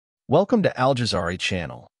Welcome to AlJazari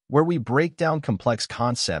channel, where we break down complex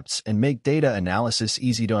concepts and make data analysis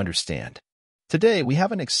easy to understand. Today, we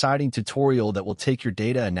have an exciting tutorial that will take your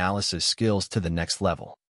data analysis skills to the next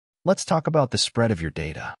level. Let's talk about the spread of your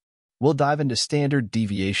data. We'll dive into standard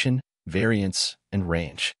deviation, variance, and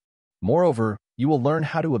range. Moreover, you will learn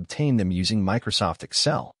how to obtain them using Microsoft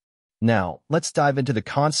Excel. Now, let's dive into the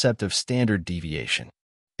concept of standard deviation.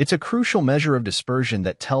 It's a crucial measure of dispersion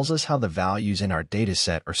that tells us how the values in our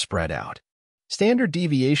dataset are spread out. Standard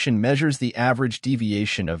deviation measures the average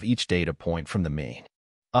deviation of each data point from the mean.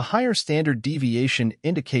 A higher standard deviation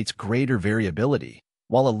indicates greater variability,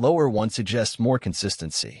 while a lower one suggests more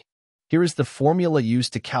consistency. Here is the formula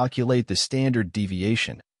used to calculate the standard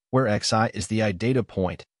deviation, where xi is the data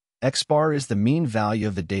point, x bar is the mean value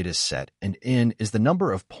of the dataset, and n is the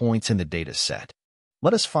number of points in the dataset.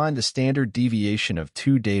 Let us find the standard deviation of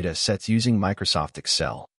two data sets using Microsoft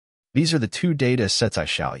Excel. These are the two data sets I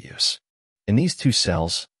shall use. In these two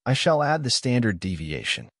cells, I shall add the standard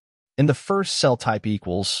deviation. In the first cell, type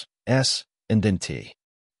equals S and then T.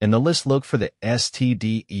 In the list, look for the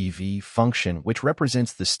stdev function, which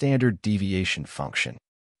represents the standard deviation function.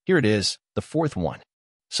 Here it is, the fourth one.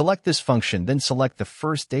 Select this function, then select the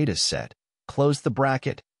first data set, close the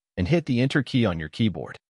bracket, and hit the Enter key on your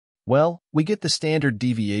keyboard. Well, we get the standard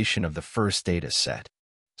deviation of the first data set.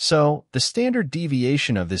 So, the standard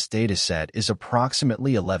deviation of this data set is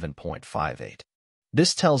approximately 11.58.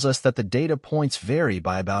 This tells us that the data points vary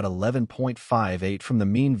by about 11.58 from the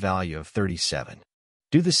mean value of 37.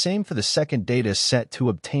 Do the same for the second data set to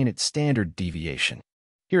obtain its standard deviation.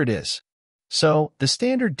 Here it is. So, the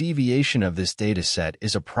standard deviation of this data set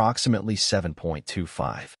is approximately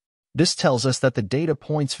 7.25. This tells us that the data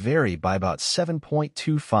points vary by about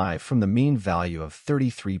 7.25 from the mean value of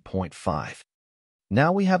 33.5.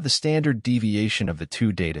 Now we have the standard deviation of the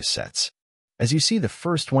two data sets. As you see, the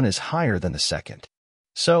first one is higher than the second.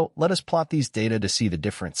 So let us plot these data to see the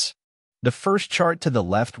difference. The first chart to the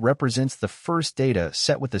left represents the first data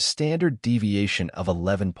set with a standard deviation of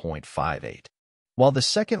 11.58, while the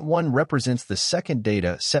second one represents the second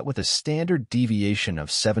data set with a standard deviation of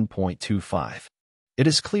 7.25. It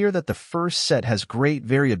is clear that the first set has great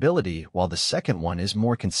variability while the second one is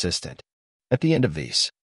more consistent. At the end of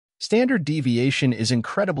these, standard deviation is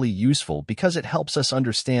incredibly useful because it helps us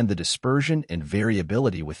understand the dispersion and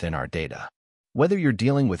variability within our data. Whether you're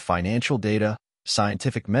dealing with financial data,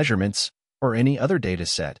 scientific measurements, or any other data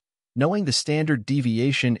set, knowing the standard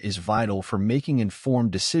deviation is vital for making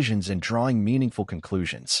informed decisions and drawing meaningful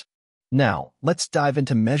conclusions. Now, let's dive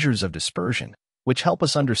into measures of dispersion, which help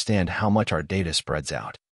us understand how much our data spreads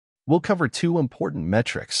out. We'll cover two important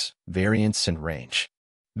metrics, variance and range.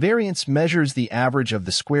 Variance measures the average of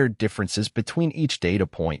the squared differences between each data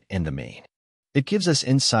point and the mean. It gives us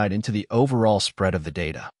insight into the overall spread of the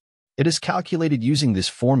data. It is calculated using this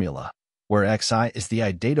formula, where xi is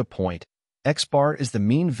the data point, x bar is the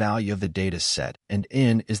mean value of the data set, and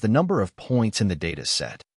n is the number of points in the data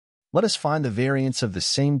set. Let us find the variance of the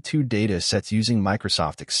same two data sets using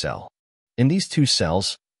Microsoft Excel. In these two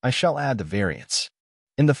cells, I shall add the variance.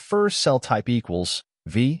 In the first cell, type equals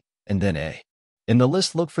V and then A. In the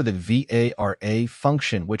list, look for the VARA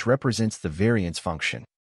function, which represents the variance function.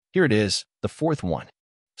 Here it is, the fourth one.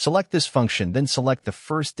 Select this function, then select the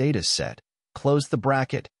first data set, close the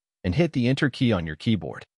bracket, and hit the Enter key on your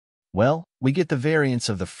keyboard. Well, we get the variance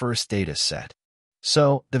of the first data set.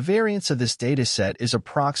 So, the variance of this data set is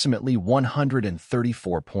approximately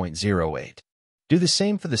 134.08. Do the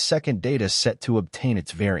same for the second data set to obtain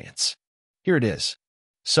its variance. Here it is.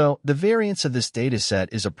 So, the variance of this data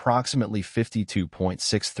set is approximately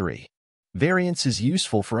 52.63. Variance is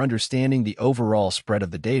useful for understanding the overall spread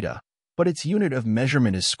of the data, but its unit of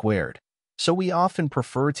measurement is squared, so we often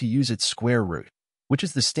prefer to use its square root, which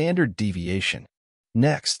is the standard deviation.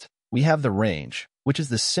 Next, we have the range, which is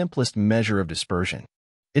the simplest measure of dispersion.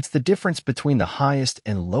 It's the difference between the highest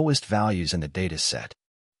and lowest values in the data set.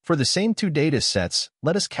 For the same two data sets,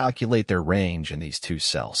 let us calculate their range in these two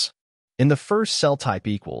cells. In the first cell, type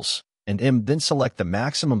equals, and m, then select the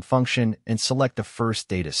maximum function and select the first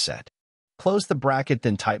data set. Close the bracket,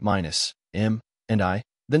 then type minus m and I,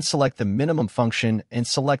 then select the minimum function and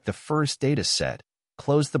select the first data set,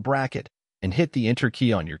 close the bracket, and hit the Enter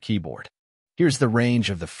key on your keyboard. Here's the range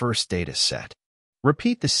of the first data set.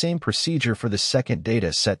 Repeat the same procedure for the second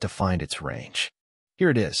data set to find its range. Here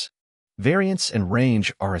it is. Variance and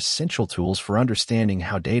range are essential tools for understanding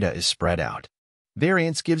how data is spread out.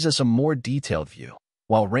 Variance gives us a more detailed view,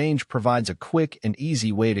 while range provides a quick and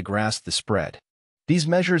easy way to grasp the spread. These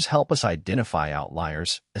measures help us identify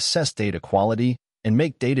outliers, assess data quality, and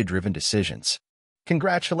make data-driven decisions.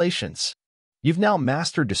 Congratulations! You've now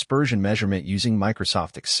mastered dispersion measurement using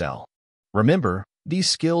Microsoft Excel. Remember, these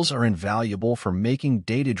skills are invaluable for making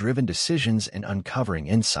data-driven decisions and uncovering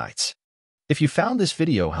insights. If you found this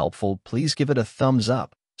video helpful, please give it a thumbs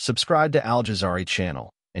up, subscribe to AlJazari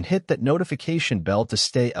channel, and hit that notification bell to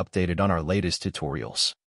stay updated on our latest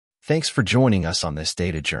tutorials. Thanks for joining us on this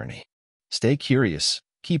data journey. Stay curious,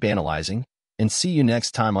 keep analyzing, and see you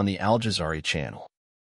next time on the AlJazari channel.